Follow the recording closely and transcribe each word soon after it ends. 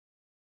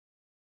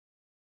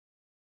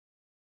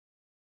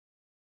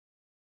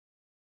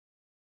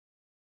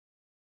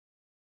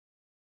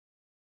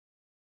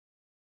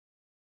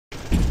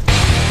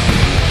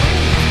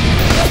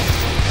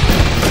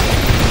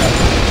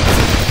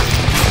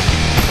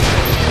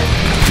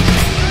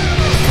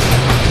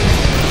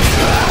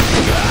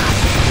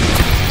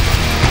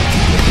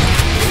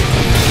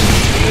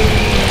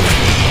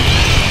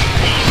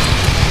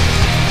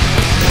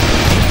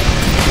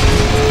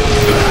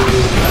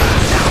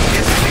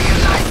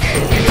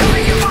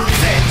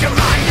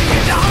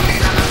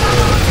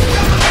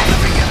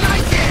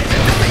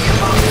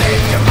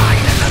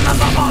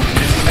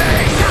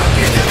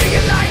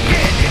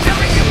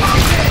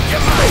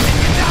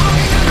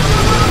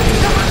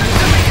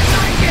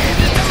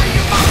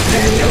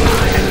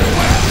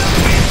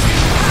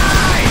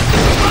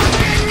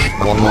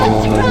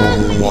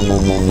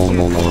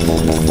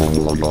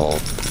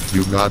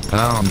You got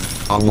down.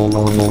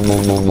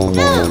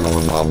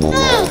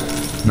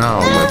 Now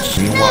let's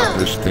see what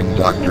this thing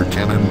Dr.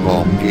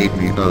 Tenenbaum gave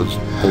me does.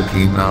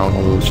 Okay, now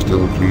hold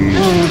still please.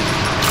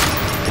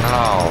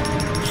 Wow.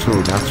 So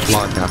that's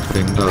what that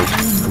thing does.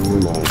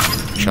 Cool.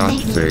 Shot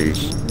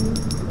face.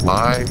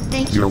 Why?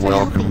 You're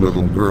welcome,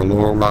 little girl,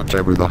 or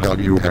whatever the hell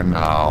you are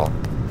now.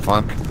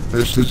 Fuck,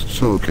 this is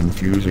so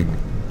confusing.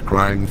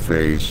 Crying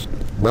face.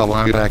 Well,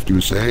 I'd have to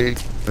say,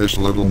 this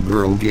little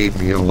girl gave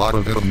me a lot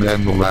of it, and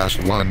then the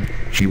last one,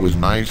 she was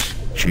nice.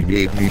 She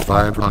gave me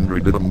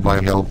 500 of them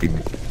by helping.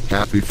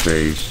 Happy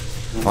face.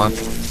 Fuck,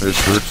 this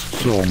hurts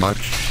so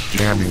much.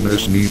 Jamming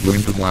this needle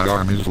into my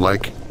arm is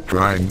like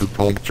trying to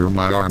puncture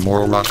my arm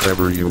or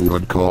whatever you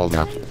would call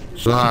that.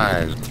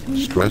 Size.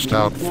 Stressed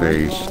out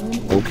face.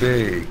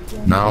 Okay,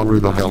 now where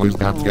the hell is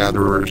that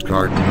gatherer's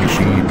card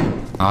machine?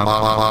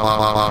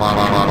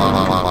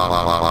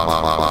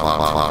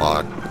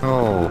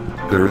 Oh,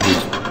 there it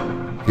is.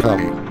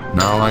 Yay,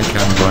 now I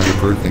can buy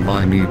everything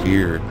I need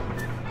here.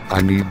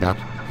 I need that.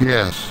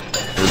 Yes,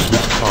 this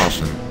is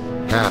awesome.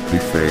 Happy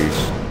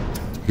face.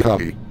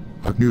 Yay,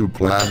 a new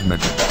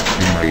plasmid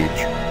image.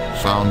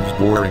 Sounds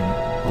boring.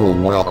 Oh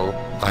well,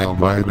 I'll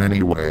buy it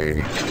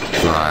anyway.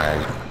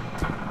 Sigh.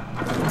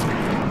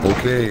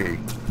 Okay,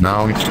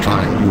 now it's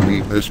time to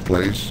leave this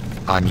place.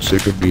 I'm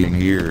sick of being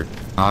here.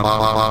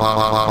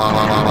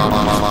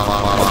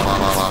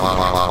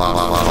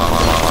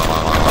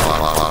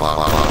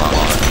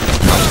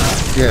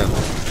 Yeah,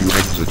 to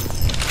exit.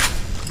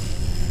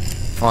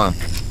 Fuck,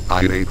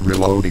 I hate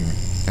reloading.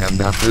 And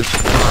at this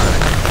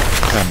time,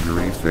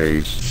 angry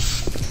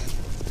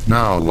face.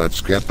 Now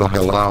let's get the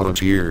hell out of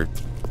here.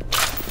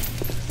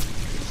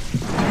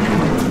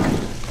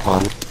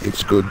 Oh,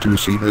 it's good to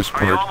see this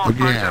part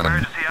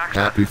again.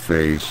 Happy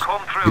face.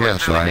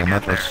 Yes, I am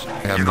Atlas,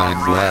 and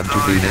I'm glad to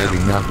be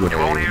heading that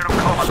way.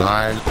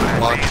 Size,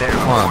 what the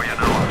fuck?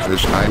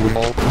 This guy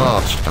will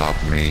not stop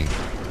me.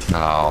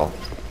 Now,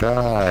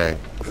 die.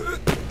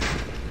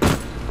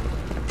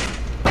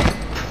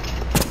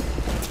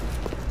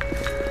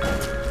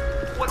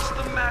 What's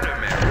the matter,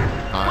 Mary?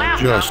 I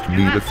just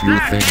need a few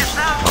things,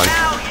 like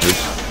this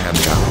and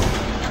that.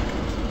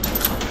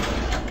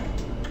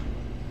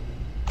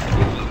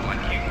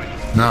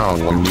 Now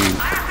we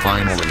leave,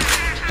 finally.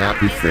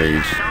 Happy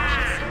face.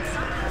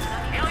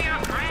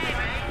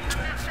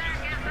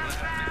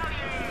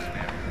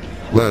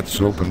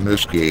 Let's open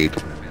this gate.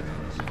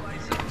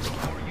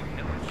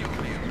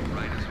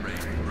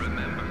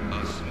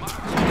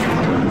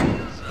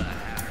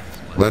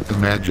 Let the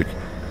magic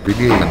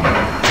begin.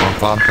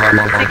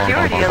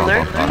 Security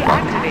alert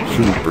reactivated.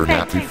 Super Thank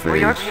happy you for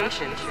your face.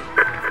 patience.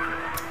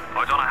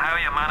 I don't know how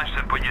you managed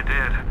it, but you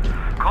did.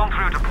 Come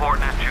through to Port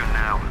Neptune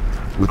now.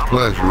 With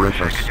pleasure,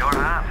 Shaking Atlas. your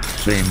hand.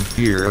 Same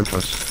here,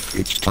 Atlas.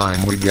 It's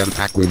time we get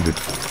acquainted.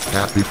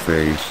 Happy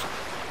face.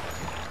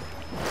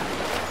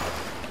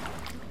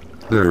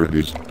 There it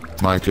is.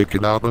 My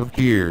ticket out of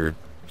here.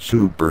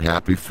 Super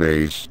happy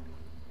face.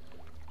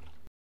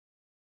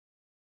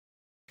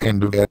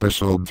 End of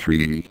episode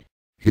 3.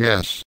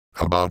 Yes,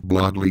 about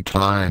bloodly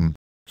time.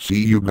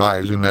 See you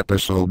guys in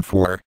episode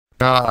 4.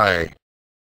 Bye.